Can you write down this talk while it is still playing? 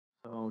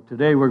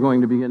today we're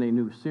going to begin a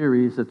new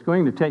series that's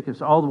going to take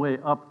us all the way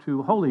up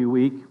to Holy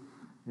Week.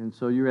 And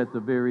so you're at the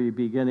very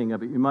beginning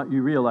of it.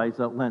 You realize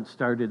that Lent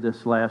started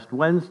this last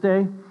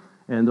Wednesday.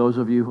 And those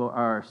of you who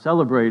are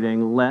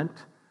celebrating Lent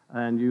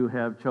and you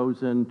have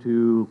chosen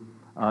to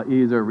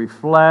either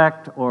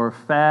reflect or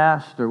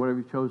fast or whatever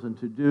you've chosen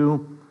to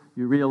do,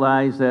 you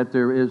realize that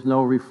there is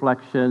no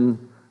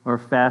reflection or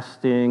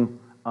fasting,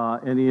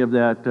 any of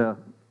that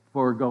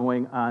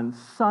foregoing on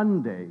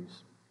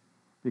Sundays.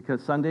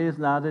 Because Sunday is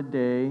not a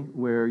day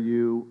where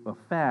you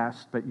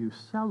fast, but you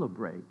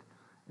celebrate.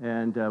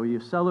 And when you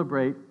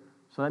celebrate,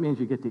 so that means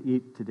you get to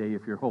eat today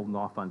if you're holding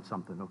off on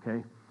something,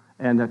 okay?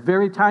 And that's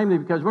very timely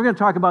because we're going to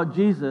talk about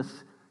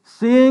Jesus,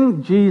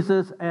 seeing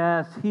Jesus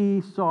as he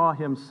saw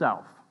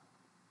himself.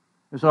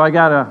 And so I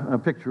got a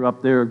picture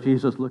up there of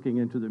Jesus looking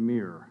into the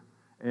mirror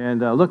and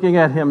looking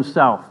at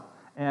himself.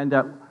 And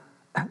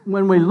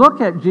when we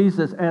look at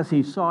Jesus as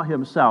he saw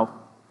himself,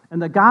 in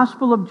the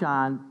Gospel of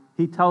John,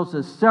 he tells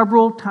us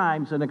several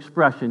times an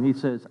expression. He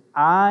says,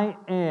 I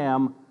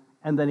am,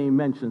 and then he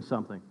mentions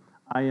something.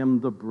 I am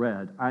the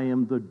bread. I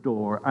am the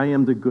door. I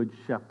am the good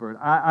shepherd.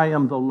 I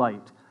am the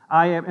light.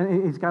 I am,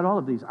 and he's got all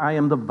of these. I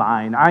am the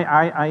vine.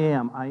 I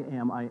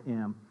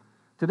am.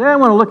 Today I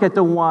want to look at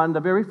the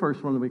very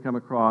first one that we come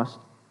across.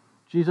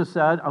 Jesus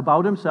said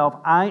about himself,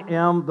 I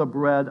am the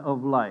bread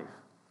of life.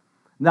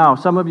 Now,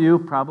 some of you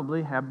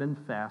probably have been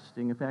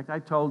fasting. In fact,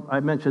 I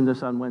mentioned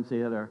this on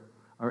Wednesday at our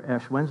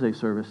Ash Wednesday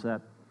service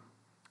that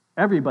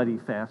everybody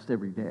fasts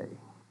every day.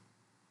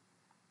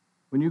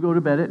 When you go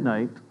to bed at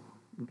night,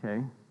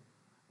 okay,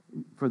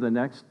 for the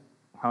next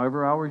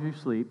however hours you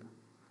sleep,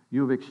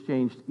 you've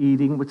exchanged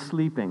eating with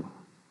sleeping.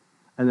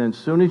 And then as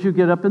soon as you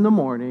get up in the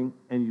morning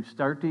and you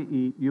start to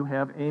eat, you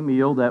have a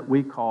meal that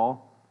we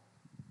call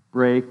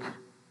breakfast.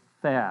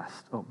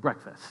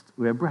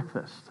 We have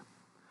breakfast.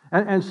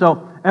 And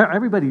so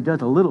everybody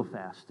does a little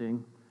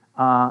fasting,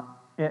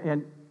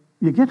 and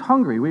you get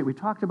hungry. We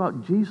talked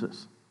about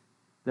Jesus,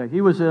 that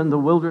he was in the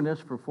wilderness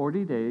for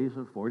 40 days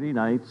or 40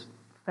 nights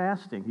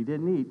fasting. He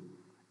didn't eat.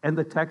 And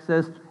the text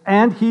says,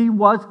 and he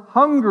was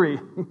hungry.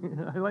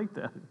 I like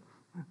that.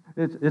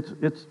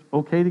 It's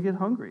okay to get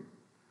hungry.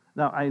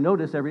 Now, I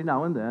notice every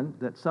now and then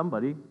that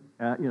somebody,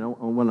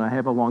 when I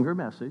have a longer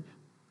message,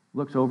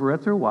 looks over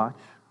at their watch,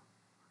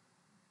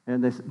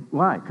 and they say,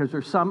 why? Because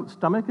their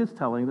stomach is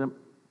telling them,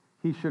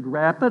 he should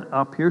wrap it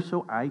up here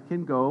so I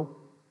can go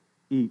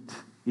eat.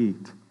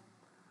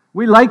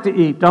 We like to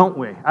eat, don't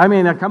we? I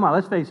mean, come on,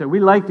 let's face it. We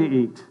like to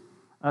eat.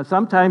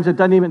 Sometimes it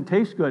doesn't even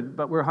taste good,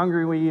 but we're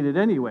hungry and we eat it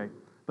anyway.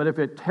 But if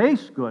it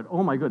tastes good,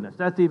 oh my goodness,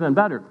 that's even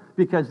better.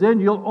 Because then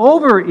you'll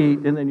overeat,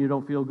 and then you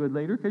don't feel good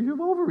later because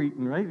you've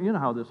overeaten, right? You know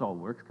how this all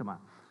works. Come on.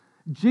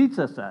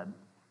 Jesus said,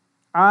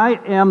 I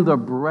am the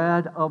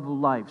bread of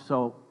life.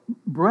 So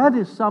bread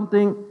is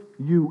something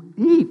you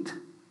eat.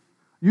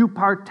 You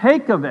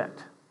partake of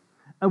it.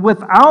 And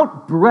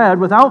without bread,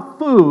 without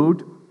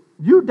food,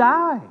 you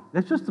die.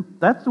 That's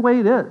the way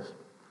it is.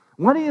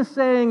 What he is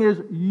saying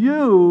is,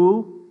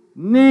 you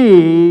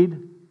need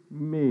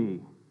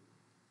me.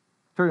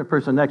 Turn to the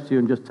person next to you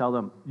and just tell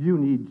them, you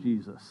need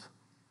Jesus.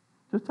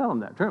 Just tell them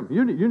that. Turn them,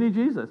 you need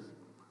Jesus.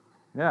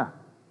 Yeah.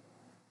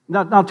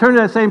 Now turn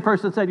to that same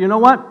person and say, you know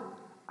what?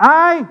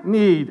 I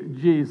need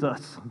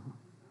Jesus.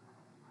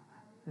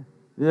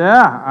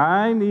 Yeah,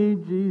 I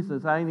need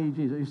Jesus. I need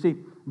Jesus. You see,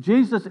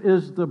 Jesus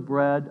is the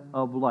bread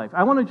of life.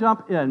 I want to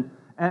jump in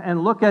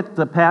and look at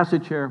the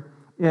passage here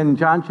in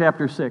John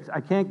chapter 6. I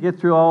can't get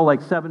through all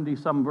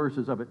 70-some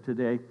verses of it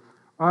today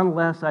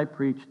unless I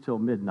preach till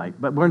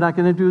midnight. But we're not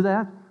going to do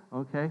that,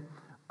 okay?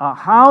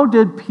 How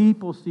did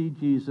people see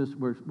Jesus?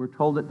 We're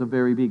told at the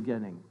very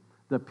beginning.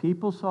 The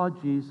people saw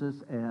Jesus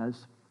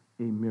as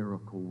a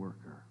miracle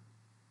worker.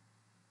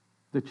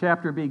 The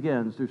chapter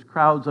begins. There's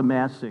crowds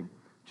amassing.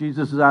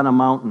 Jesus is on a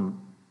mountain.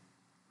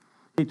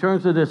 He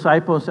turns to the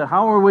disciples and said,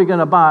 how are we going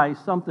to buy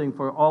something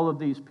for all of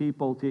these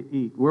people to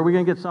eat? Where are we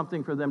going to get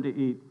something for them to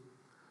eat?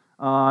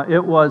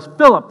 It was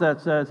Philip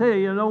that says,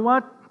 hey, you know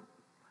what?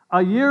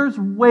 A year's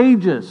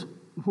wages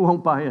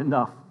won't buy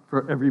enough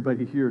for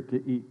everybody here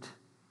to eat.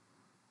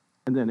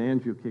 And then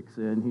Andrew kicks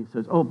in. He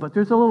says, oh, but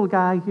there's a little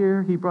guy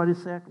here. He brought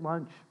his sack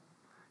lunch.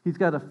 He's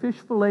got a fish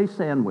fillet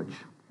sandwich.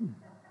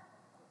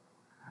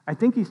 I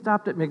think he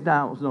stopped at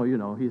McDonald's.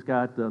 No, he's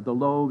got the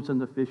loaves and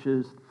the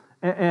fishes.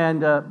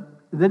 And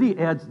then he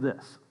adds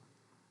this.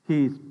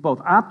 He's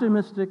both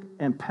optimistic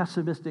and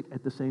pessimistic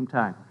at the same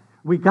time.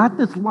 We got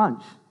this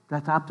lunch.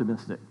 That's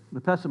optimistic.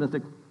 The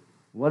pessimistic,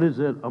 what is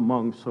it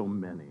among so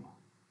many?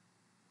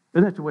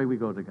 Isn't that the way we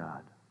go to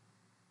God?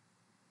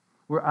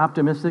 We're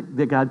optimistic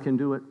that God can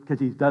do it because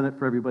he's done it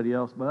for everybody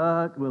else,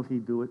 but will he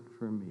do it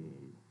for me?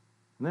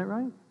 Isn't that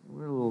right?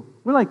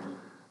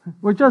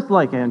 We're just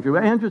like Andrew.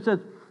 Andrew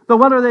said, but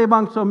what are they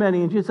among so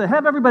many? And Jesus said,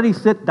 have everybody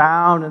sit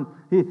down, and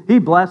he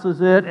blesses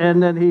it,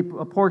 and then he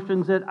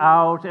apportions it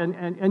out.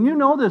 And you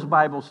know this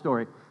Bible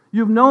story.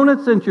 You've known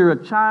it since you're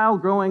a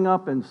child growing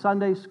up in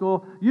Sunday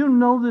school. You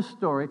know this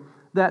story,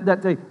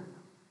 that they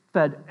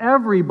fed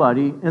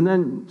everybody, and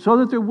then so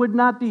that there would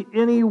not be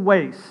any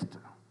waste.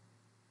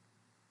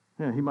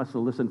 Yeah, he must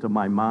have listened to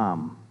my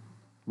mom.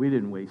 We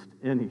didn't waste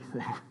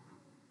anything.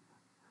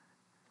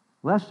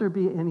 Lest there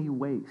be any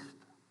waste,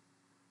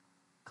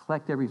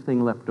 collect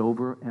everything left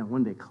over. And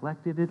when they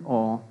collected it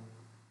all,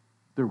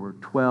 there were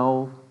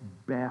 12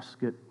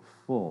 baskets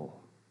full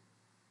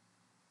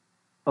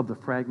of the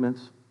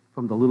fragments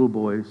from the little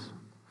boy's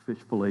fish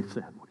fillet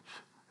sandwich.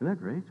 Isn't that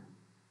great?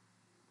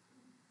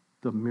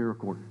 The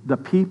miracle. The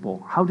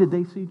people, how did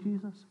they see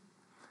Jesus?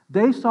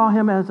 They saw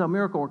him as a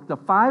miracle worker. The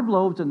 5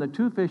 loaves and the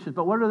 2 fishes,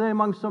 but what are they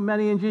among so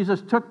many? And Jesus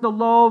took the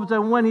loaves,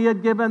 and when he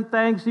had given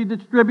thanks, he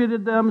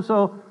distributed them.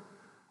 So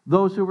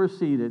those who were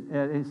seated,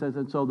 and he says,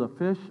 and so the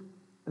fish,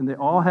 and they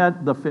all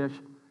had the fish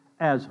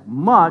as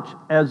much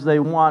as they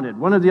wanted.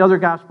 One of the other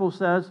Gospels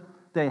says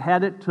they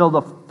had it till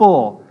the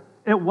full.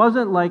 It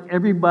wasn't like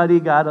everybody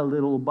got a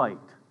little bite.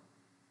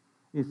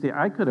 You see,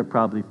 I could have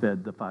probably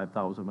fed the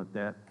 5,000 with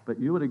that, but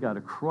you would have got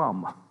a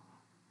crumb.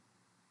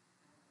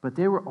 But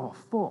they were all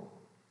full.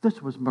 This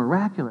was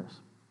miraculous.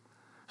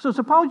 So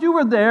suppose you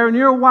were there and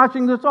you're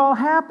watching this all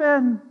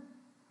happen.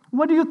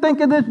 What do you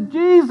think of this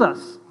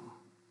Jesus?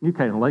 You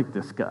kind of like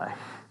this guy.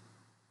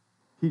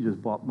 He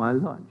just bought my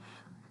lunch.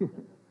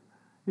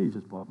 He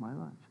just bought my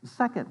lunch. The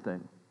second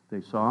thing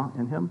they saw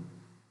in him,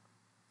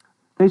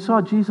 they saw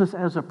Jesus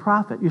as a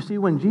prophet. You see,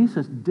 when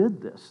Jesus did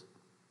this,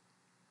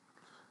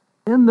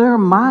 in their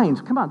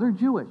minds, come on, they're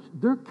Jewish,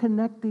 they're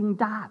connecting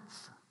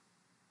dots.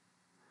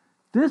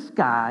 This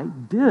guy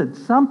did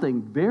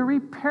something very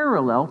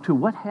parallel to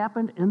what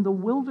happened in the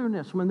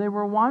wilderness when they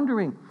were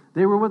wandering.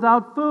 They were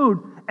without food,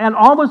 and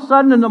all of a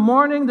sudden in the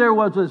morning there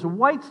was this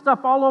white stuff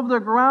all over the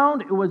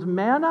ground. It was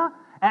manna,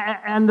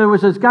 and there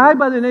was this guy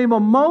by the name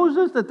of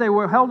Moses that they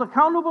were held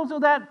accountable to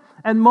that.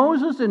 And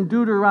Moses in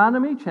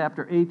Deuteronomy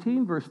chapter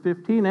 18, verse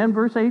 15 and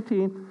verse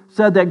 18,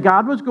 said that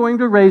God was going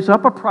to raise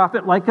up a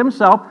prophet like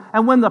himself.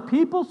 And when the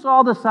people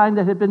saw the sign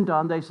that had been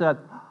done, they said,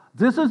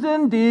 this is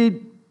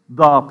indeed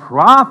the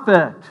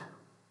prophet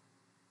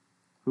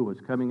who was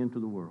coming into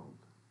the world.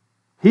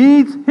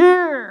 He's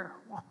here.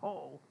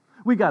 Whoa.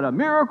 We got a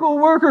miracle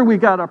worker. We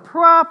got a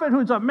prophet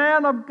who's a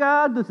man of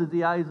God. This is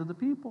the eyes of the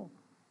people.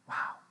 Wow,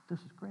 this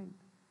is great.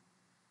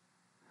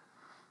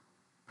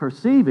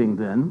 Perceiving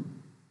then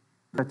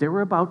that they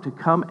were about to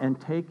come and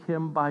take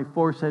him by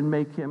force and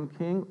make him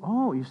king.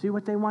 Oh, you see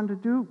what they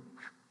wanted to do?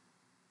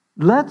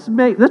 Let's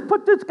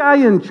put this guy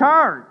in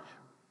charge.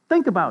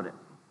 Think about it.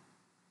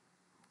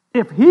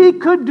 If he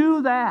could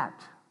do that,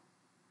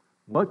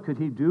 what could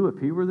he do if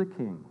he were the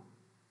king?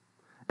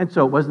 And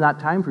so it was not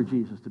time for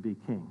Jesus to be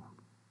king.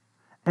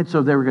 And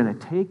so they were going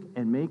to take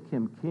and make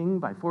him king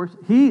by force.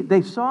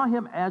 They saw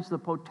him as the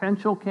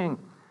potential king.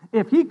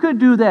 If he could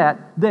do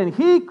that, then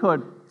he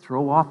could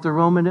throw off the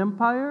Roman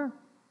Empire.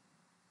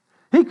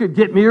 He could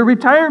get me a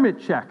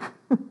retirement check.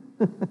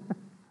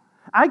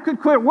 I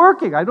could quit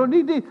working. I don't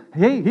need to.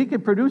 Hey, he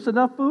could produce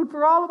enough food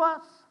for all of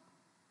us.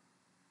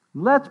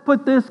 Let's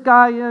put this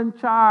guy in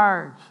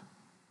charge.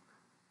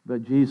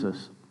 But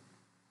Jesus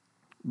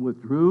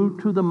withdrew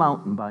to the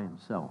mountain by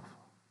himself.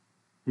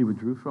 He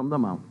withdrew from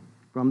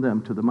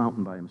them to the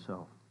mountain by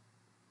himself.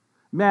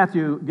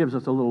 Matthew gives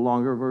us a little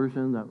longer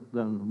version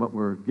than what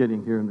we're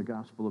getting here in the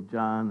Gospel of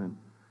John, and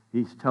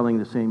he's telling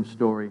the same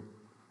story.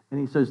 And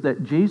he says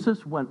that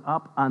Jesus went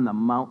up on the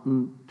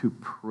mountain to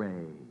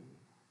pray.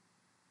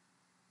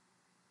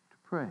 To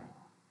pray.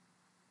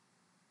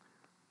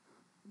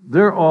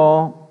 They're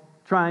all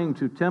trying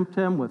to tempt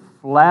him with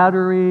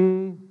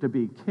flattery to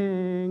be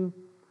king.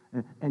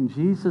 And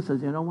Jesus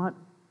says, you know what?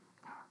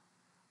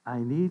 I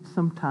need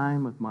some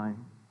time with my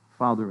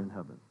Father in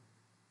heaven.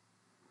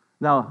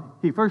 Now,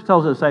 he first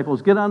tells the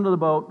disciples, get onto the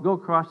boat, go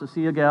across the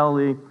Sea of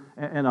Galilee,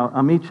 and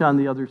I'll meet you on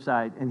the other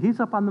side. And he's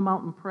up on the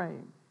mountain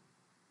praying.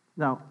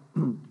 Now,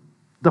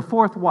 the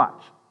fourth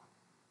watch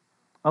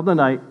of the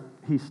night,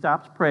 he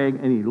stops praying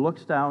and he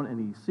looks down and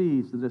he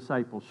sees the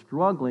disciples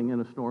struggling in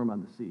a storm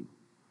on the sea.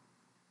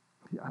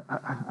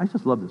 I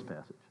just love this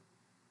passage.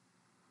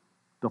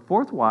 The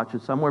fourth watch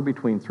is somewhere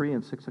between 3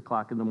 and 6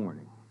 o'clock in the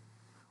morning.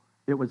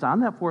 It was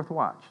on that fourth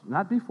watch,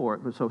 not before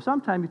it, but so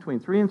sometime between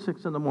 3 and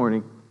 6 in the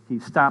morning, he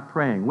stopped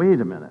praying.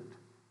 Wait a minute.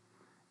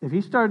 If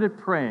he started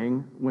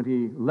praying when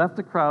he left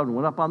the crowd and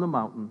went up on the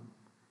mountain,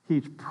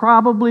 he's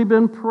probably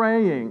been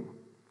praying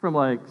from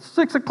like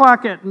 6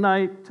 o'clock at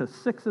night to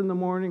 6 in the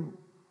morning.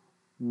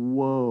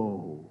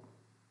 Whoa.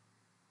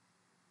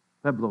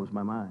 That blows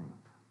my mind.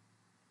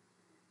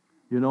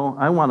 You know,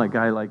 I want a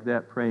guy like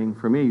that praying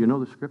for me. You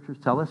know, the scriptures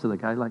tell us that a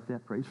guy like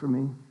that prays for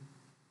me.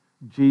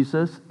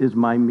 Jesus is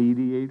my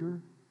mediator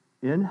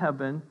in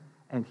heaven,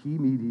 and he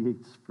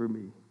mediates for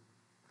me.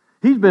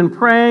 He's been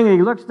praying, and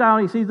he looks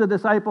down, he sees the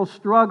disciples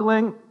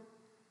struggling,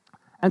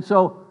 and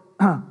so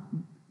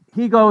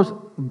he goes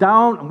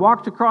down and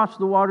walks across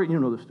the water. You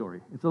know the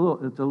story. It's a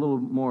little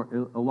more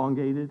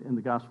elongated in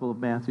the Gospel of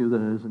Matthew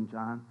than it is in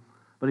John.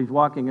 But he's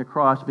walking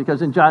across,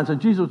 because in John it says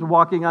Jesus was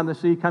walking on the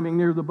sea, coming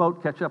near the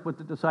boat, catch up with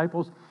the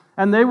disciples,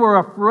 and they were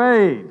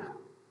afraid.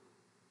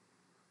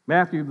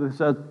 Matthew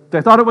said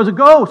they thought it was a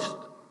ghost.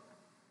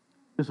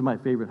 This is my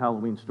favorite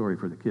Halloween story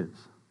for the kids.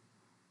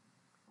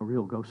 A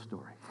real ghost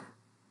story.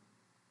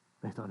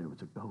 They thought it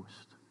was a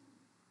ghost.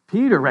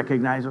 Peter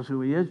recognizes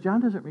who he is. John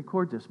doesn't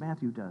record this.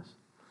 Matthew does.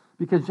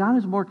 Because John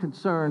is more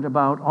concerned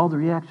about all the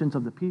reactions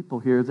of the people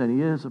here than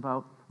he is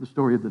about the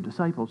story of the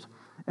disciples.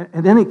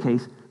 In any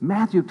case,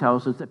 Matthew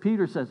tells us that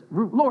Peter says,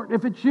 Lord,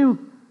 if it's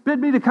you, bid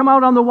me to come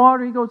out on the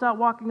water. He goes out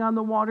walking on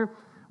the water.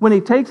 When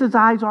he takes his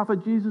eyes off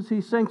of Jesus,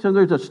 he sinks. And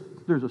there's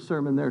a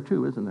sermon there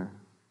too, isn't there?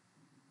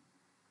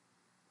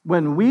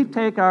 When we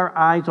take our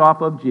eyes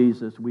off of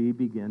Jesus, we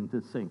begin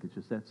to sink. It's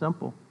just that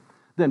simple.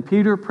 Then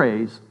Peter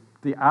prays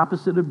the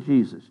opposite of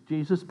Jesus.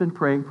 Jesus has been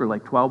praying for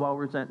like 12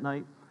 hours that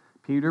night.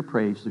 Peter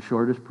prays the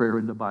shortest prayer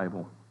in the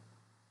Bible.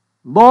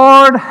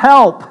 Lord,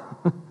 help!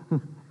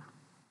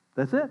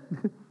 That's it.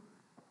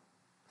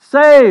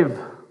 Save!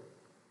 The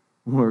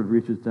Lord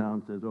reaches down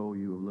and says, oh,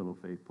 you of little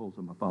faith, pulls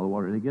them up out of the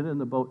water. They get in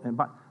the boat, and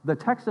the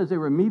text says they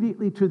were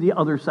immediately to the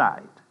other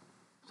side.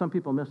 Some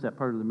people miss that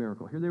part of the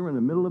miracle. Here they were in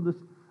the middle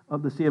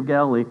of the Sea of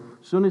Galilee.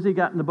 As soon as he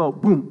got in the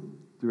boat, boom,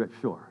 they're at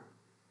shore.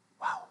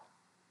 Wow.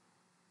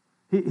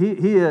 He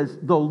is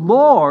the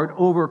Lord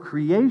over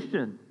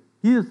creation.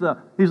 He's the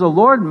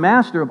Lord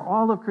master of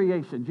all of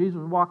creation. Jesus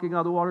was walking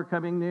on the water,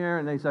 coming near,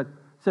 and they said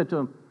to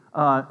him,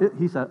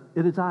 he said,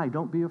 it is I,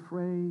 don't be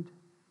afraid.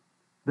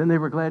 Then they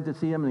were glad to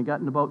see him, and they got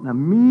in the boat, and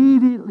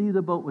immediately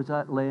the boat was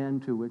at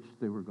land to which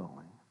they were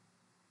going.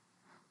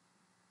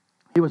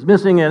 He was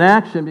missing in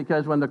action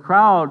because when the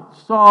crowd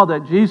saw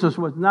that Jesus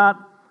was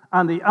not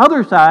on the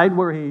other side,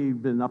 where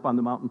he'd been up on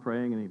the mountain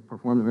praying and he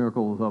performed the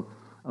miracles of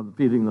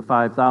feeding the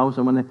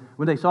 5,000,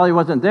 when they saw he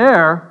wasn't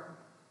there,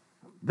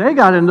 they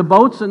got in the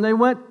boats and they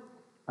went,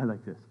 I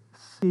like this,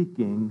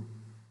 seeking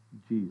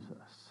Jesus.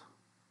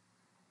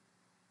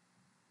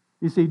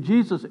 You see,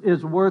 Jesus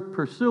is worth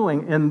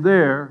pursuing in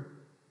their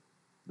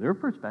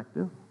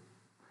perspective.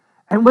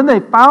 And when they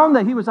found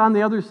that he was on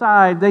the other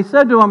side, they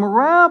said to him,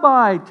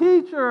 Rabbi,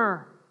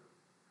 teacher,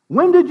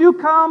 when did you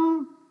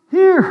come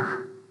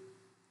here?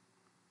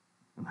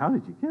 And how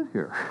did you get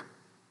here?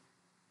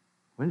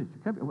 When did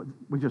you come here?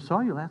 We just saw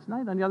you last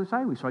night on the other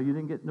side. We saw you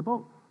didn't get in the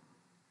boat.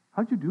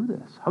 How'd you do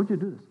this? How'd you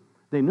do this?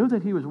 They knew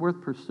that he was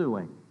worth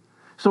pursuing.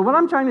 So what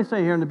I'm trying to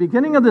say here, in the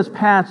beginning of this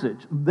passage,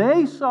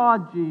 they saw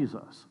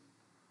Jesus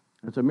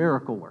as a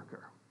miracle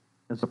worker,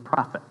 as a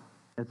prophet,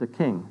 as a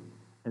king,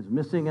 as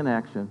missing in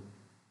action,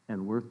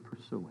 and worth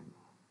pursuing.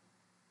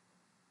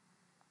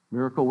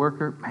 Miracle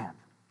worker, man,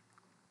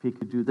 if he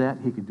could do that,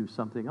 he could do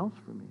something else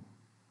for me.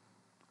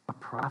 A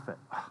prophet.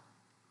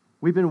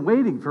 We've been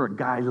waiting for a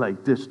guy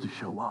like this to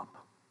show up.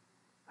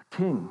 A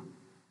king.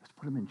 Let's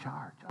put him in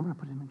charge. I'm going to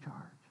put him in charge.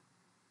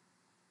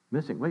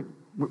 Missing. Wait,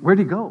 where'd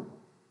he go?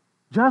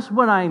 Just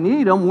when I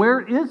need him, where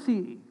is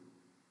he?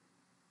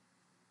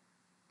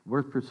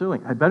 Worth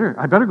pursuing. I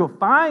better go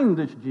find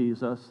this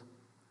Jesus.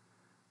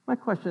 My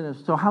question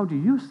is, so how do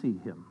you see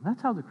him?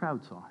 That's how the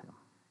crowd saw him.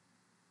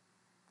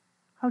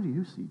 How do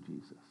you see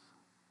Jesus?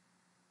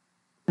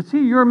 Is he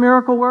your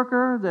miracle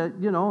worker that,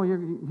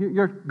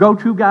 your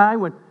go-to guy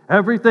when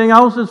everything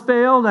else has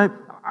failed?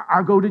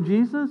 I'll go to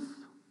Jesus?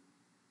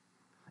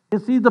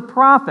 Is he the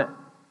prophet?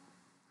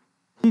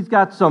 He's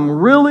got some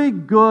really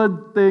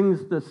good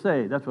things to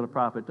say. That's what a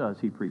prophet does.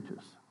 He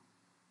preaches.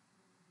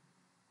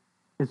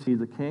 Is he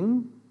the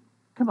king?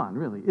 Come on,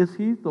 really. Is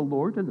he the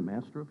Lord and the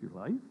master of your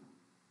life?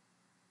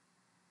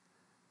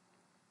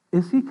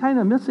 Is he kind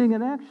of missing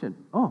in action?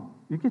 Oh,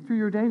 you get through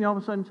your day and you all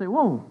of a sudden say,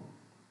 whoa,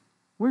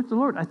 where's the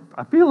Lord?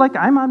 I feel like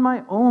I'm on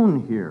my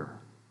own here.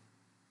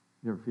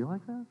 You ever feel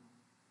like that?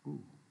 Ooh.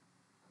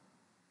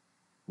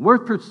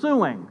 Worth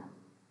pursuing.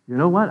 You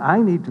know what?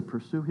 I need to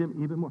pursue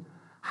him even more.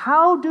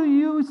 How do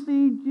you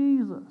see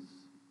Jesus?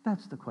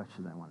 That's the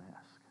question I want to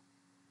ask.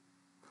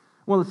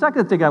 Well, the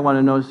second thing I want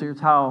to notice here is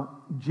how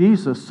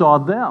Jesus saw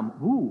them.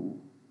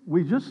 Ooh,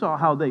 we just saw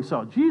how they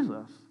saw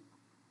Jesus.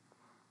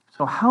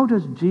 So how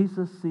does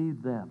Jesus see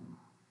them?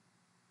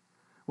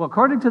 Well,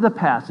 according to the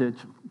passage,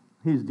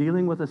 he's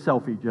dealing with a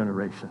selfie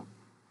generation.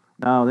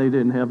 Now, they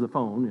didn't have the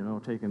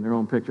phone, taking their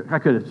own picture. I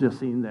could have just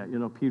seen that,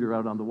 Peter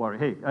out on the water.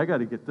 Hey, I got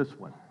to get this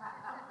one.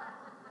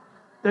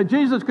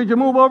 Jesus, could you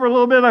move over a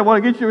little bit? I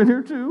want to get you in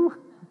here too.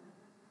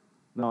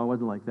 No, it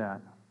wasn't like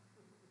that.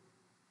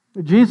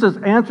 Jesus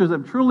answers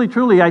them, truly,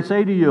 truly, I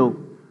say to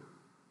you,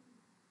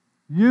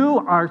 you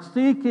are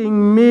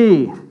seeking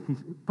me. He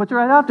puts it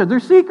right out there. They're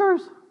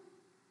seekers.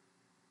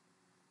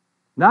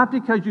 Not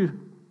because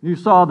you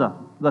saw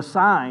the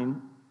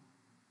sign,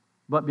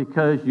 but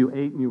because you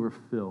ate and you were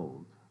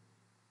filled.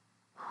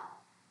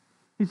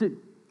 He said,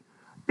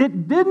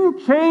 it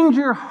didn't change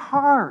your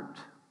heart.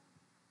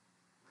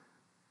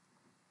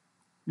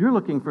 You're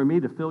looking for me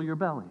to fill your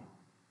belly.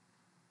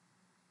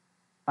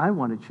 I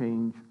want to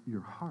change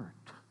your heart.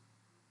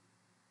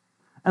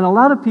 And a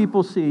lot of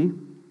people see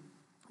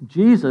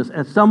Jesus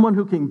as someone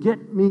who can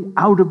get me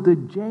out of the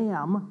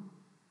jam,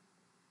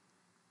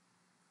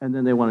 and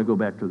then they want to go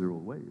back to their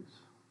old ways.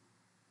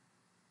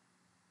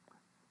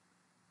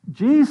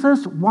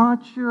 Jesus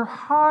wants your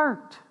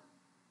heart.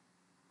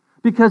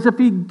 Because if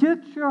he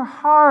gets your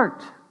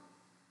heart,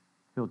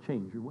 he'll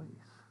change your ways.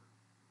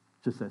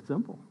 Just that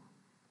simple.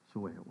 It's the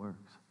way it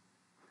works.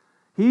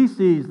 He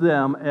sees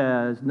them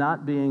as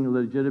not being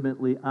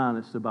legitimately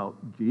honest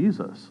about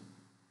Jesus,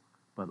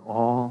 but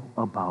all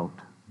about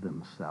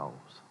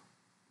themselves.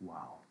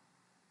 Wow.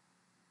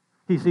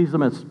 He sees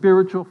them as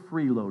spiritual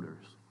freeloaders.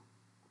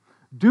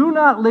 Do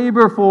not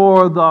labor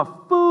for the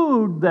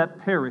food that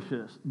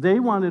perishes. They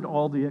wanted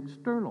all the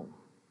external.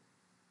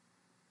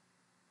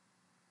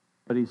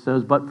 But he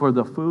says, but for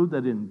the food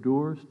that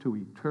endures to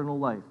eternal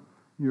life.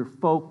 You're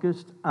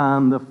focused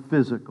on the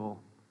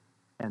physical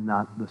and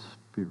not the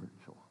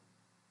spiritual.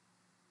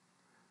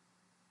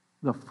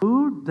 The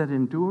food that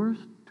endures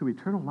to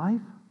eternal life,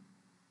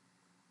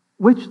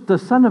 which the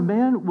Son of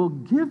Man will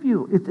give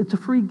you. It's a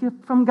free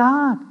gift from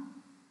God.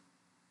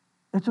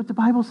 That's what the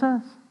Bible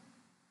says.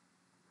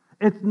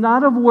 It's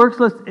not of works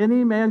lest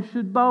any man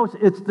should boast.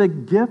 It's the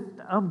gift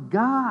of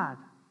God.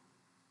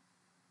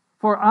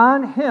 For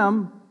on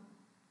him,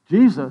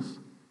 Jesus,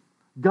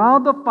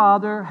 God the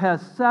Father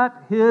has set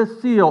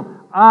his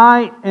seal.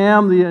 I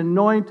am the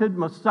anointed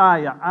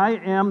Messiah. I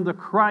am the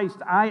Christ.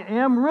 I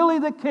am really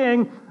the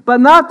king,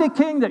 but not the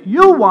king that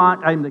you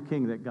want. I'm the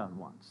king that God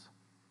wants.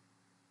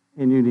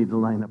 And you need to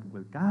line up with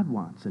what God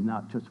wants and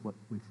not just what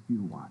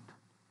you want.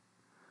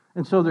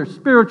 And so they're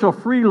spiritual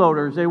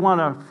freeloaders. They want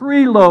to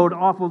freeload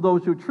off of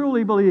those who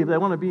truly believe. They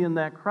want to be in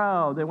that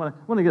crowd. They want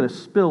to get a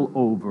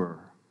spillover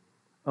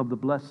of the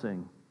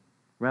blessing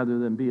rather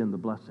than be in the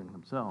blessing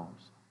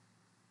themselves.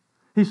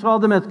 He saw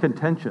them as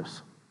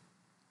contentious.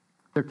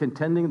 They're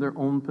contending their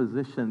own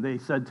position. They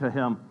said to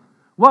him,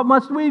 what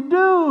must we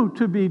do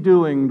to be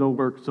doing the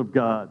works of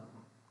God?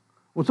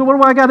 Well, so what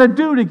do I got to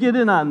do to get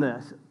in on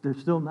this? They're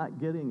still not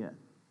getting it.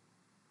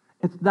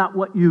 It's not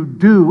what you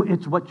do,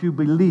 it's what you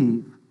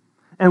believe.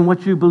 And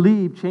what you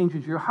believe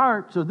changes your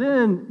heart, so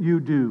then you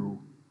do,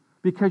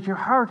 because your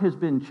heart has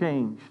been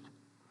changed.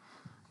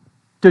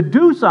 To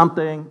do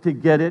something to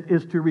get it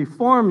is to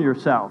reform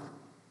yourself.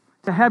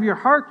 To have your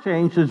heart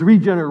changed is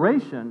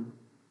regeneration,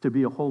 to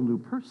be a whole new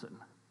person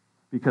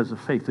because of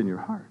faith in your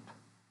heart.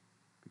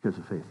 Because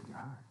of faith in your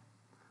heart.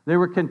 They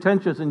were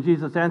contentious, and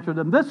Jesus answered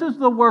them, this is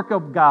the work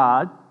of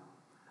God,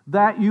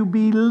 that you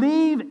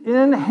believe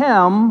in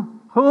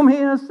him whom he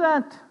has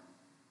sent.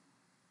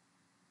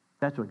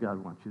 That's what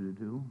God wants you to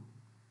do.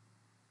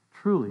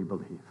 Truly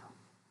believe.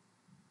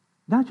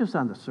 Not just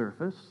on the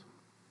surface,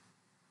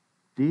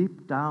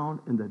 deep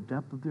down in the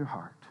depth of your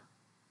heart.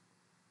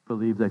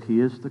 Believe that he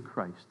is the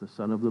Christ, the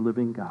Son of the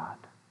living God.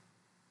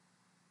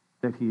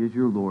 That he is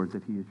your Lord,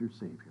 that he is your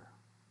Savior.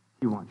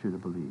 He wants you to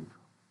believe.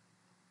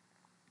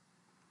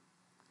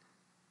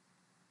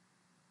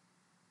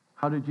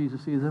 How did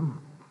Jesus see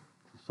them?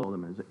 He saw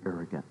them as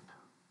arrogant.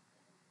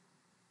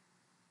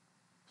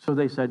 So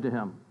they said to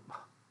him,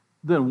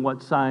 then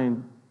what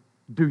sign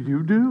do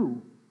you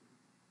do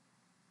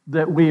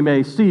that we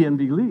may see and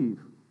believe?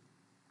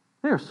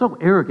 They are so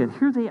arrogant.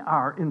 Here they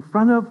are in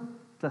front of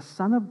the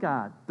Son of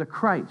God, the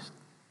Christ,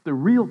 the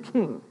real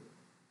King.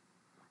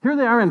 Here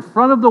they are in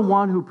front of the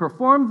one who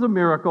performed the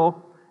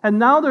miracle, and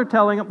now they're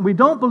telling him, we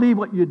don't believe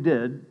what you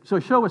did, so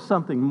show us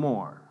something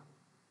more.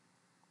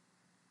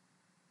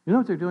 You know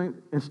what they're doing?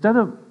 Instead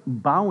of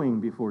bowing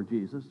before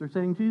Jesus, they're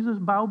saying, Jesus,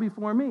 bow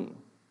before me.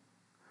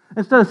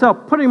 Instead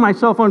of putting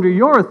myself under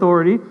your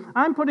authority,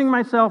 I'm putting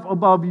myself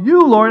above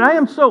you, Lord. I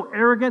am so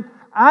arrogant.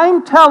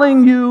 I'm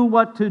telling you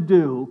what to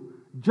do.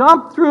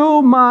 Jump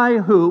through my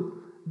hoop.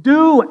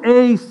 Do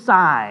a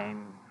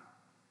sign.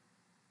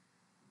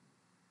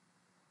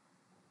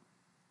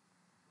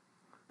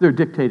 They're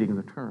dictating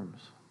the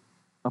terms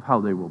of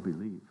how they will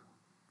believe.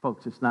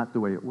 Folks, it's not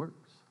the way it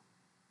works.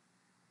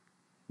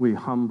 We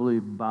humbly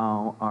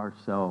bow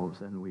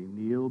ourselves and we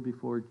kneel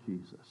before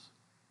Jesus.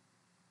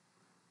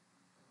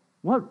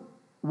 What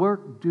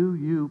work do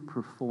you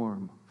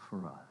perform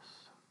for us?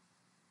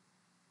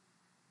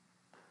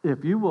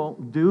 If you will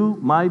do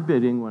my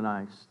bidding when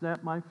I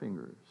snap my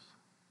fingers,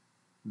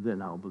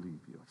 then I'll believe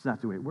you. It's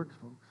not the way it works,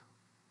 folks.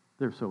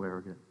 They're so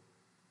arrogant.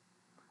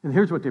 And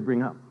here's what they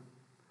bring up.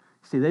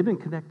 See, they've been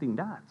connecting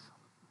dots.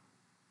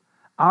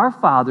 Our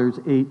fathers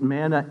ate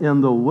manna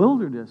in the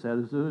wilderness,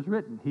 as it is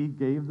written. He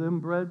gave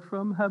them bread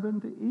from heaven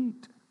to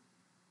eat.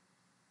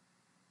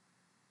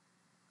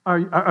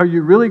 Are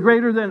you really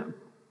greater than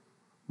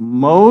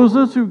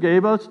Moses, who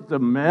gave us the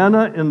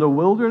manna in the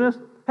wilderness?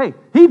 Hey,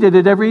 he did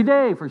it every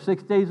day for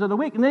 6 days of the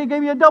week, and they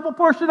gave you a double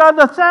portion on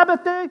the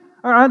Sabbath day,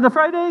 or on the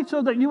Friday,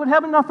 so that you would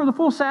have enough for the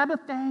full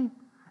Sabbath day.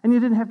 And you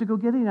didn't have to go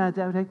get it on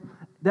that day,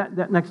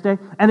 that next day.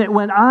 And it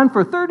went on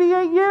for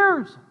 38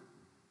 years.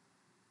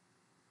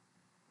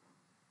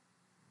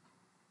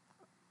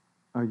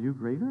 Are you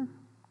greater?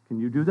 Can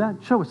you do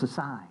that? Show us a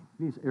sign.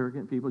 These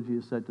arrogant people,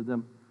 Jesus said to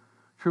them,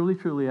 truly,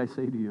 truly, I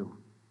say to you,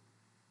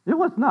 it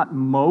was not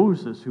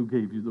Moses who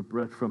gave you the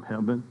bread from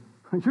heaven.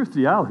 Your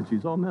theology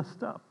is all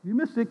messed up. You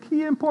missed a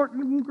key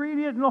important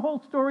ingredient in the whole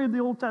story of the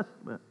Old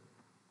Testament.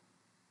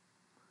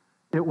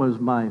 It was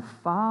my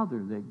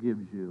Father that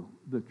gives you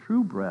the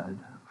true bread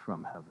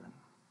from heaven.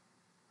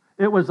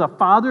 It was the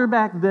Father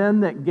back then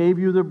that gave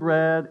you the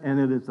bread, and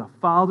it is the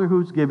Father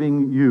who's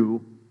giving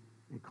you,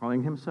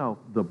 calling himself,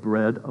 the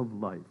bread of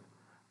life.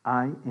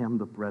 I am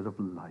the bread of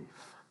life.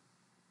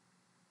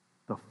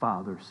 the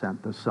Father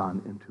sent the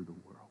Son into the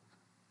world.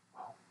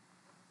 Wow.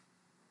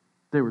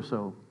 They were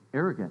so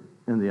arrogant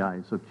in the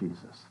eyes of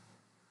Jesus.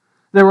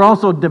 They were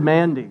also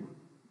demanding.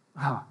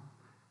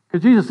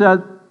 Because Jesus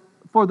said,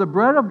 "For the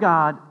bread of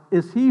God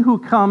is he who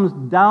comes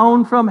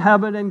down from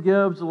heaven and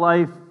gives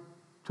life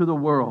to the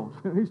world."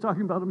 He's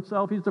talking about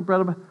himself. He's the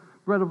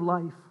bread of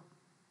life.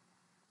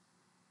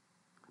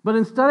 But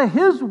instead of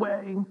his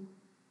way,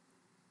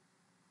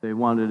 they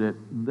wanted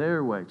it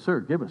their way. "Sir,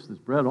 give us this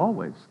bread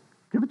always.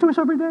 Give it to us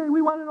every day.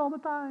 We want it all the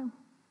time.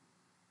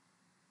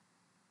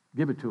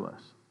 Give it to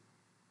us."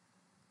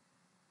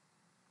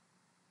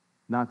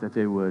 Not that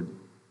they would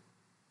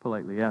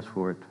politely ask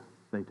for it,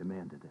 they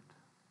demanded it.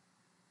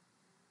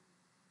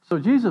 So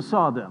Jesus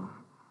saw them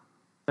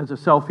as a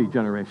selfie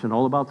generation,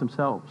 all about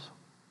themselves.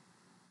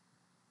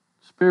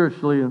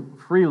 Spiritually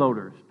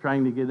freeloaders,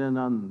 trying to get in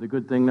on the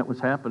good thing that was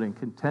happening.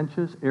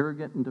 Contentious,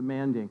 arrogant, and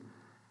demanding.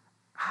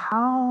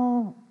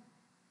 How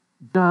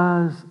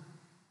does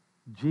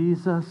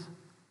Jesus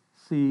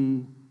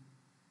see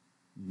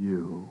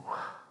you?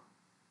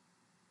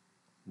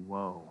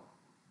 Whoa.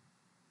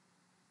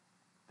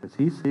 Does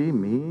he see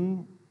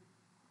me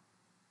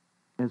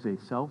as a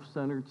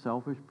self-centered,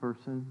 selfish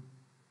person?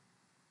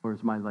 Or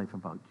is my life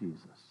about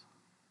Jesus?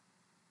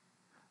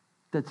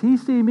 Does he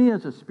see me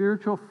as a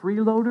spiritual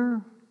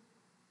freeloader?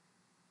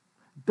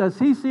 Does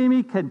he see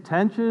me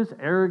contentious,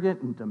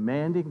 arrogant, and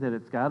demanding that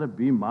it's got to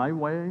be my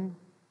way?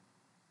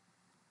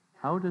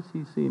 How does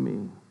he see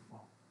me?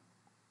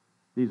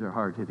 These are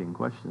hard-hitting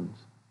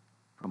questions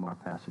from our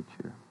passage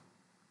here.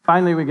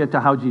 Finally, we get to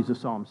how Jesus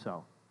saw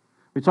himself.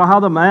 We saw how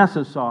the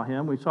masses saw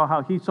him. We saw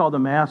how he saw the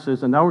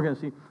masses. And now we're going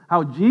to see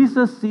how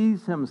Jesus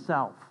sees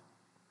himself.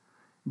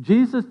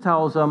 Jesus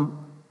tells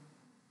them,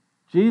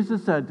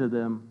 Jesus said to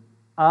them,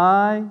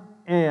 "I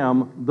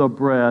am the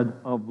bread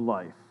of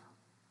life."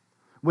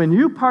 When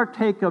you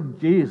partake of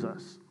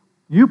Jesus,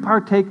 you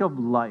partake of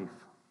life.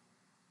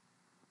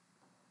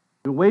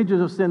 The wages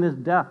of sin is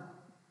death,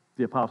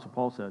 the Apostle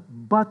Paul said.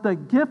 But the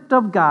gift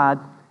of God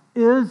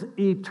is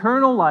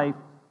eternal life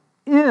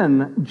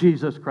in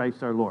Jesus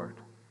Christ our Lord.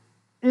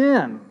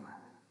 In.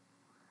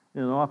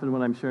 Often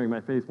when I'm sharing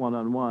my faith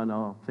one-on-one,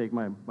 I'll take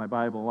my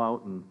Bible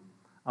out and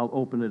I'll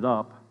open it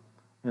up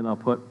and I'll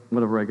put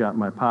whatever I got in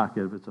my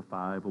pocket. If it's a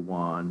 5, a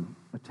 1,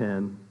 a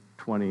 10,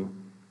 20.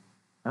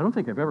 I don't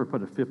think I've ever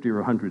put a 50 or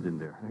 100 in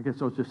there. I guess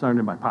those just aren't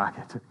in my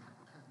pocket.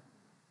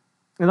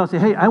 And I'll say,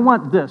 "Hey, I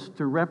want this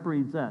to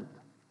represent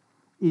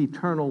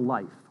eternal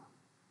life."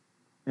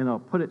 And I'll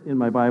put it in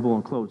my Bible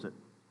and close it.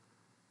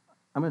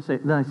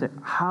 Then I say,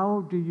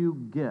 how do you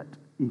get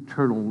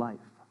eternal life?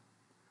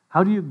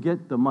 How do you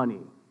get the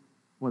money?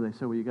 Well, they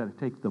say, well, you got to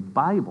take the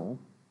Bible,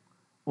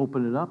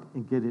 open it up,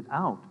 and get it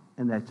out.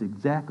 And that's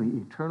exactly,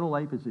 eternal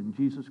life is in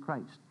Jesus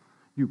Christ.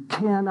 You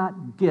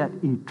cannot get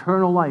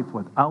eternal life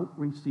without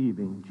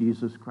receiving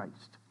Jesus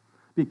Christ.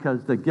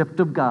 Because the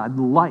gift of God,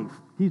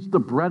 life, he's the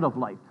bread of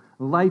life.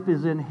 Life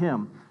is in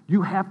him.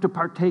 You have to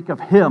partake of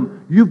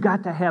him. You've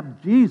got to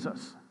have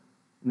Jesus.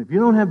 And if you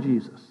don't have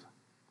Jesus,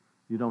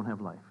 you don't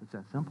have life. It's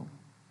that simple.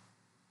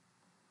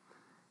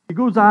 He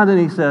goes on and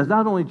he says,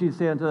 not only Jesus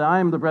said unto them, "I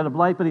am the bread of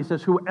life," but he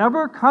says,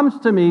 "Whoever comes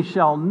to me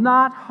shall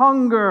not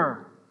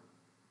hunger.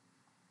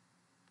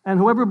 And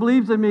whoever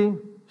believes in me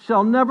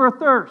shall never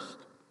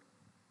thirst."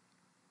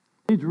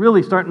 He's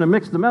really starting to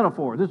mix the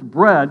metaphor. This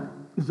bread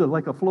is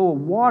like a flow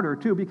of water,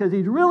 too, because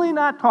he's really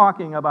not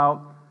talking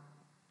about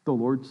the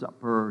Lord's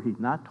Supper. He's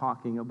not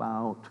talking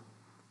about,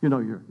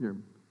 your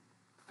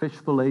fish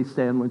fillet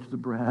sandwich, the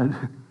bread.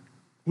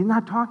 He's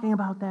not talking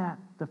about that,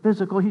 the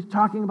physical. He's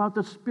talking about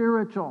the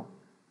spiritual.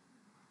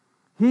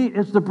 He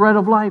is the bread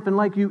of life, and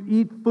like you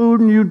eat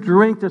food and you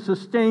drink to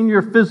sustain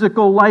your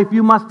physical life,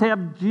 you must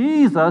have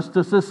Jesus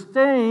to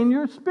sustain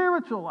your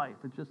spiritual life.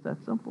 It's just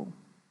that simple.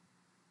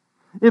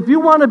 If you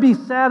want to be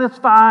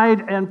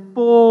satisfied and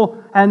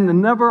full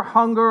and never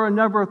hunger or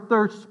never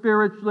thirst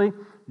spiritually,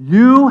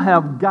 you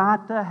have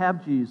got to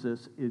have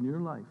Jesus in your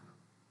life,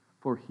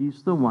 for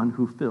he's the one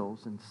who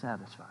fills and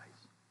satisfies.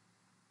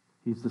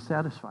 He's the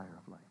satisfier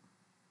of life.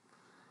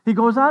 He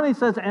goes on, he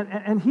says,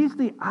 and he's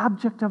the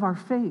object of our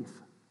faith.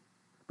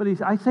 But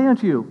I say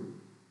unto you,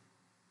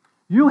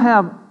 you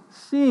have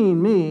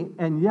seen me,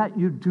 and yet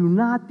you do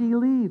not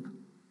believe.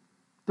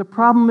 The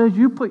problem is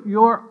you put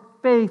your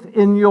faith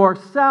in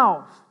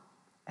yourself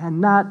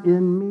and not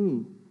in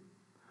me.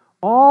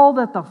 All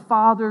that the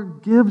Father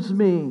gives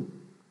me,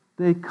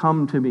 they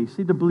come to me.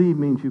 See, to believe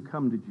means you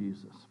come to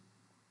Jesus.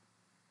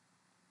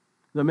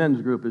 The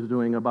men's group is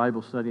doing a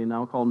Bible study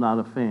now called Not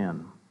a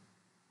Fan.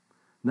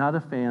 Not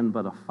a fan,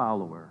 but a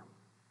follower.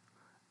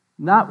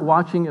 Not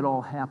watching it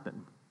all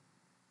happen.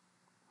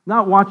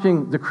 Not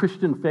watching the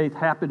Christian faith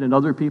happen in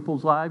other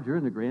people's lives. You're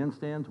in the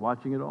grandstands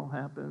watching it all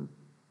happen.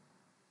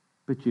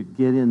 But you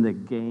get in the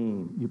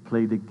game. You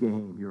play the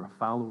game. You're a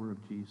follower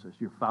of Jesus.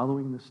 You're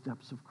following the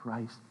steps of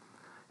Christ.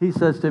 He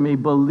says to me,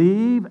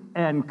 believe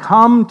and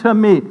come to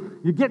me.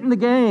 You get in the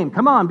game.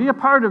 Come on, be a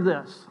part of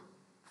this.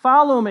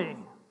 Follow me.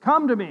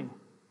 Come to me.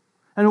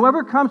 And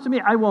whoever comes to me,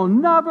 I will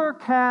never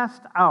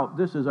cast out.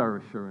 This is our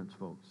assurance,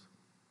 folks.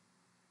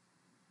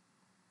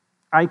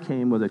 I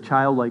came with a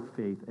childlike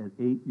faith at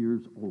 8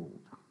 years old,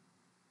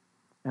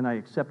 and I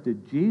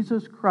accepted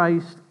Jesus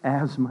Christ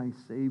as my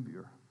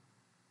Savior.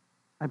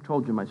 I've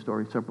told you my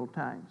story several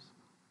times.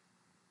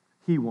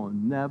 He will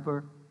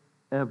never,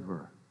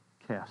 ever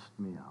cast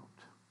me out.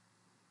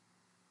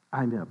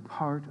 I'm a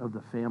part of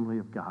the family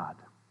of God.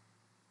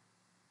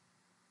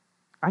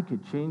 I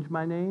could change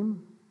my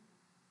name.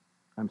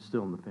 I'm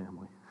still in the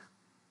family.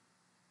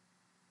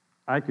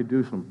 I could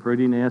do some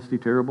pretty nasty,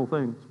 terrible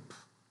things.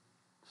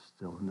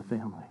 Still in the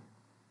family.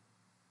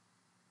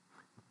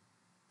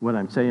 When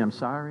I say I'm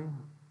sorry,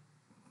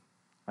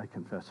 I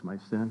confess my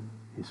sin.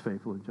 He's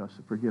faithful and just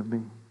to forgive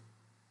me,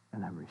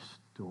 and I'm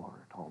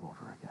restored all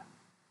over again.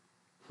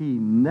 He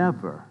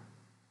never,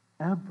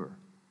 ever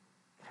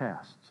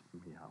casts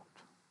me out.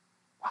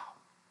 Wow.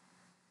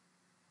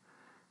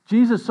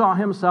 Jesus saw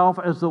himself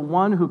as the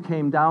one who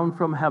came down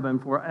from heaven.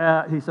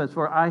 He says,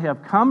 "For I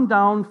have come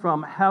down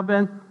from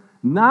heaven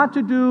not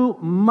to do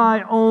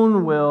my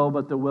own will,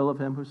 but the will of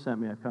him who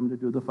sent me." I've come to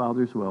do the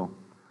Father's will.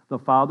 The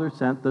Father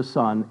sent the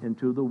Son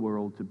into the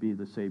world to be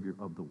the Savior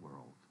of the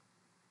world.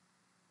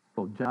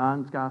 Both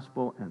John's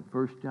Gospel and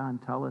 1 John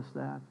tell us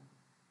that.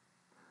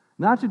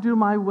 Not to do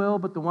my will,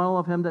 but the will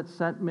of him that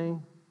sent me.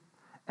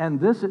 And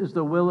this is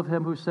the will of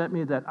him who sent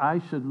me, that I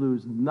should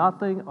lose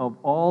nothing of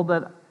all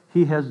that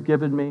he has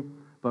given me,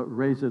 but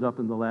raise it up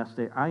in the last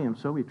day. I am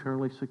so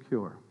eternally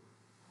secure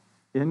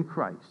in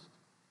Christ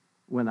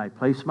when I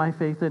place my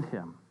faith in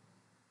him,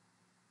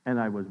 and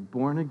I was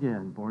born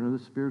again, born of the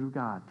Spirit of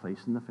God,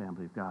 placed in the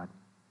family of God.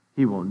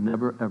 He will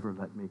never, ever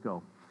let me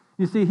go.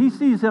 You see, he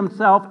sees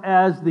himself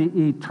as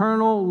the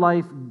eternal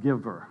life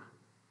giver.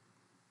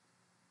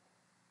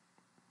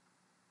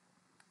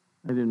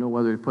 I didn't know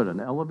whether to put an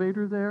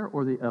elevator there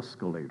or the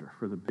escalator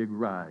for the big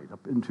ride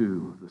up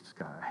into the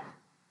sky.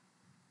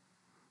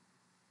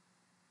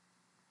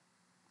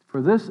 For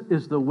this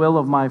is the will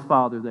of my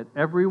Father, that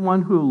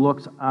everyone who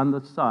looks on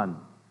the Son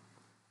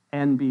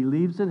and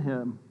believes in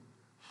him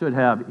should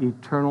have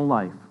eternal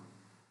life,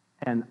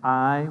 and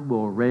I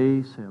will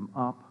raise him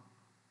up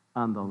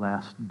on the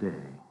last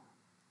day.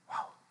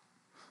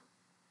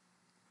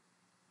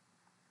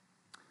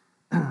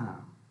 Wow.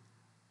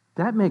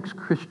 That makes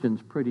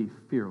Christians pretty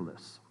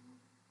fearless.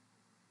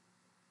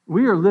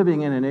 We are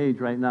living in an age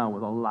right now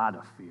with a lot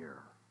of fear.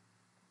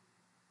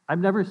 I've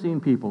never seen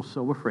people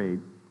so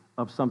afraid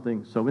of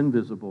something so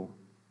invisible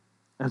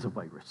as a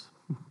virus.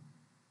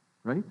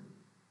 Right?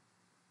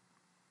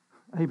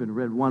 I even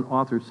read one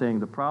author saying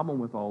the problem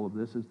with all of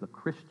this is the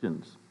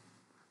Christians.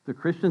 The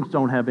Christians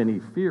don't have any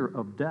fear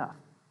of death.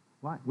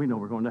 Why? We know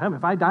we're going to heaven.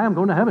 If I die, I'm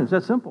going to heaven. It's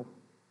that simple.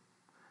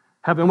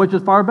 Heaven, which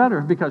is far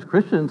better, because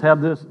Christians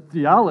have this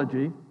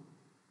theology.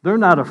 They're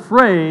not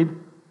afraid,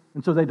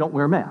 and so they don't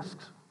wear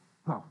masks.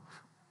 Oh.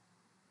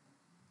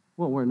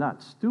 Well, we're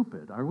not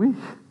stupid, are we?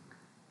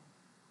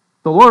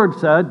 The Lord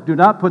said, do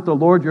not put the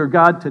Lord your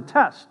God to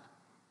test.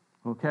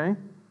 Okay?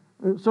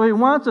 So he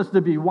wants us to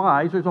be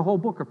wise. There's a whole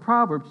book of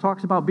Proverbs that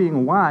talks about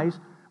being wise.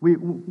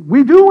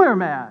 We do wear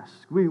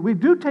masks. We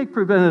do take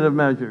preventative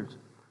measures.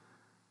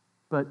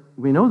 But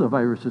we know the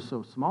virus is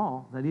so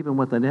small that even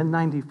with an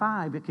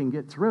N95, it can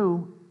get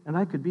through, and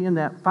I could be in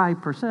that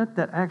 5%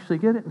 that actually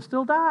get it and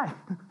still die.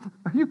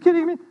 Are you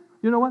kidding me?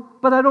 You know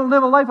what? But I don't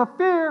live a life of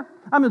fear.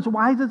 I'm as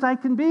wise as I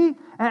can be,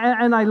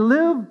 and I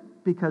live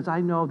because I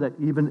know that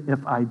even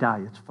if I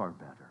die, it's far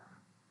better.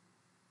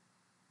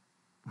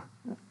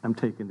 I'm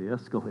taking the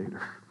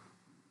escalator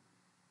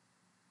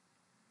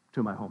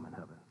to my home in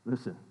heaven.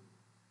 Listen.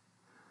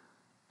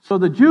 So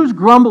the Jews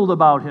grumbled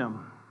about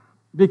him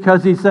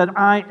because he said,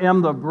 I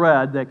am the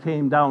bread that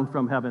came down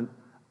from heaven.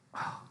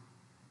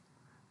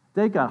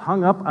 They got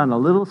hung up on a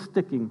little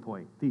sticking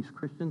point. These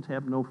Christians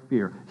have no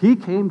fear. He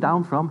came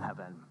down from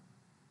heaven.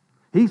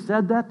 He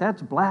said that.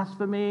 That's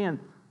blasphemy. And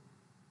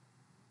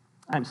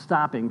I'm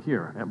stopping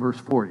here at verse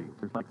 40.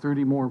 There's like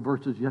 30 more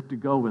verses yet to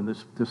go in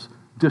this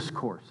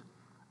discourse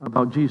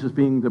about Jesus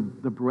being the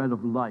bread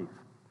of life.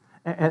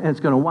 And it's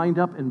going to wind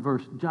up in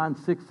verse John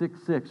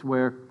 6:6,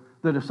 where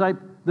the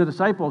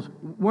disciples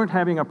weren't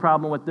having a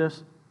problem with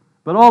this,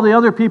 but all the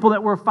other people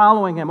that were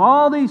following him,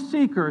 all these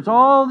seekers,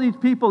 all these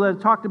people that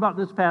talked about in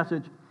this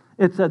passage,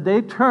 it said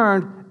they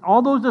turned,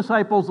 all those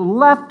disciples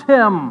left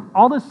him.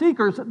 All the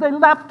seekers, they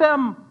left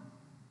him.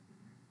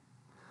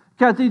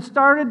 Because he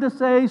started to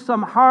say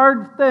some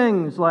hard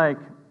things like,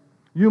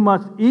 you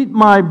must eat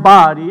my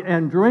body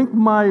and drink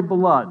my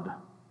blood.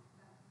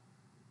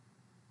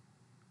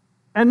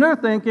 And they're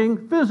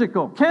thinking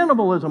physical,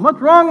 cannibalism. What's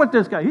wrong with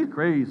this guy? He's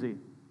crazy.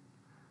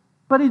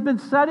 But he's been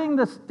setting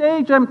the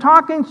stage. I'm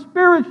talking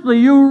spiritually.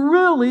 You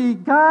really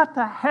got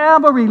to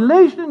have a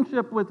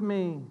relationship with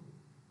me.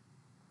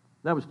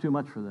 That was too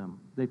much for them.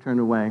 They turned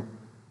away.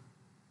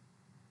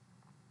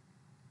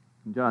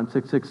 In John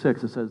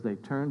 6:6, it says they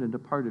turned and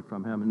departed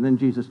from him. And then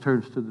Jesus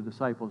turns to the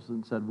disciples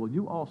and said, will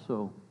you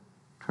also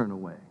turn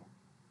away?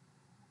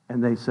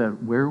 And they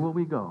said, where will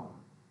we go?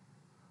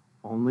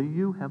 Only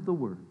you have the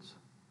words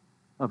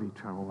of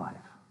eternal life.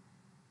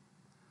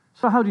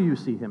 So how do you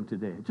see him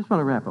today? I just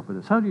want to wrap up with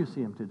this. How do you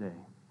see him today?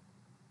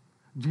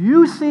 Do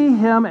you see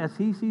him as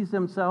he sees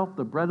himself,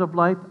 the bread of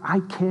life? I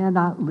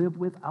cannot live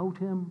without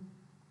him.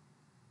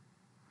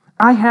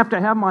 I have to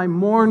have my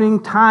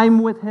morning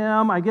time with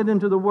him. I get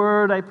into the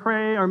Word, I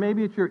pray, or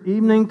maybe it's your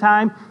evening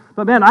time.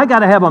 But man, I got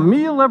to have a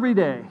meal every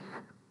day.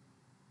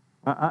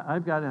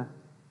 I've got to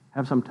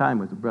have some time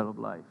with the bread of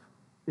life.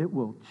 It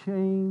will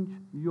change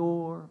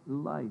your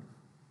life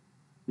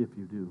if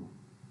you do.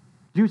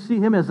 Do you see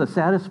him as the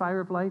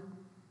satisfier of life?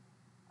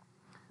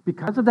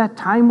 Because of that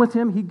time with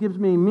him, he gives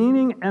me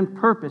meaning and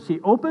purpose. He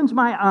opens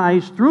my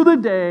eyes through the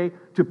day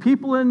to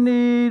people in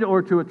need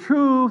or to a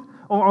truth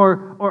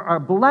or a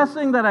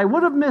blessing that I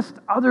would have missed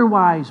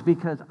otherwise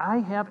because I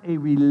have a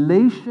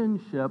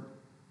relationship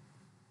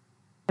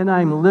and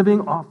I'm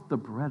living off the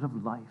bread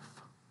of life.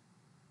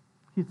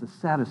 He's the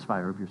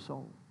satisfier of your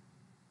soul.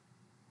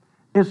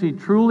 Is he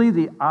truly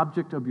the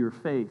object of your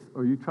faith?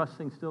 Or are you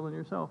trusting still in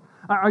yourself?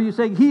 Are you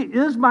saying, he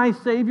is my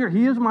Savior,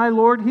 he is my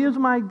Lord, he is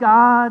my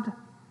God?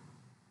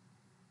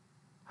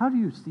 How do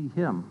you see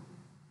him?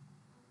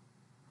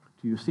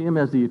 Do you see him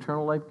as the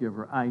eternal life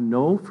giver? I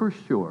know for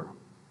sure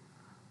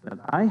that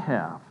I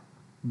have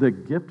the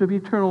gift of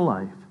eternal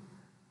life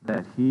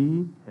that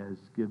he has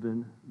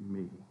given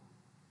me.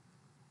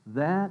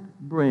 That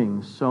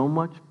brings so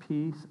much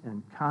peace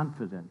and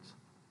confidence,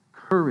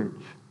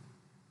 courage,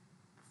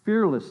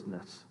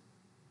 fearlessness,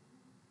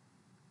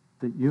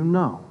 that you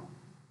know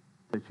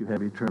that you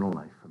have eternal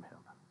life from him.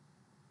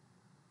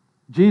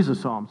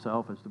 Jesus saw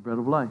himself as the bread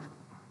of life.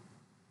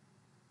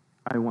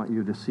 I want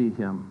you to see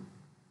him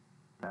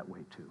that way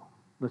too.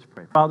 Let's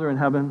pray. Father in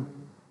heaven,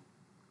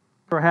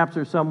 perhaps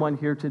there's someone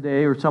here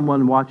today or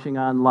someone watching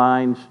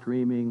online,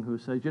 streaming, who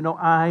says,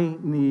 I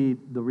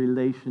need the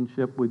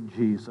relationship with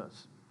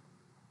Jesus,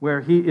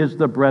 where he is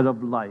the bread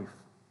of life.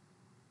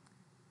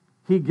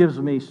 He gives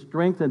me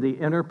strength in the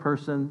inner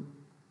person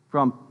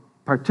from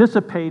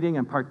participating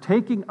and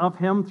partaking of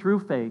him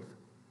through faith,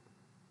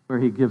 where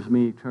he gives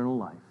me eternal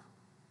life,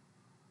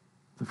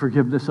 the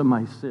forgiveness of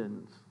my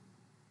sins,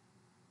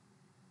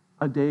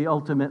 a day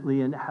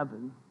ultimately in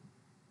heaven.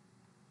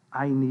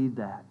 I need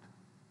that.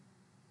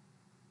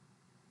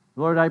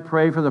 Lord, I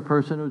pray for the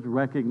person who's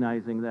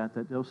recognizing that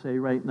they'll say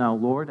right now,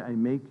 Lord, I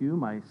make you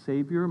my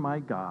Savior, my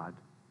God,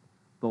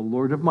 the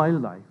Lord of my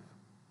life.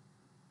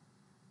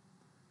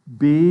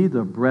 Be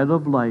the bread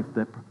of life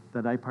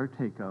that I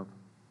partake of.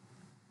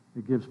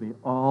 It gives me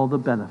all the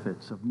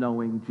benefits of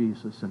knowing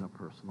Jesus in a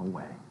personal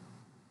way.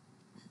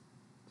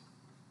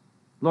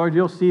 Lord,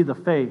 you'll see the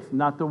faith,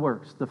 not the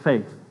works, the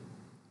faith.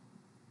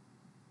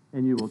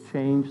 And you will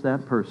change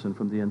that person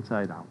from the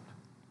inside out.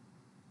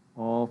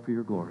 All for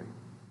your glory.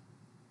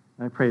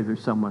 I pray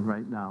there's someone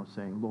right now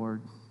saying,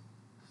 Lord,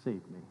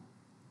 save me.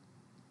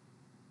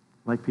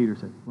 Like Peter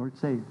said, Lord,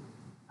 save,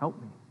 help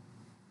me.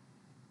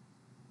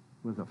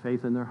 With a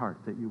faith in their heart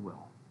that you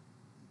will.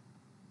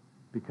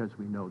 Because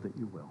we know that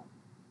you will.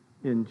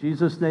 In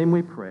Jesus' name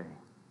we pray.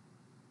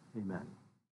 Amen.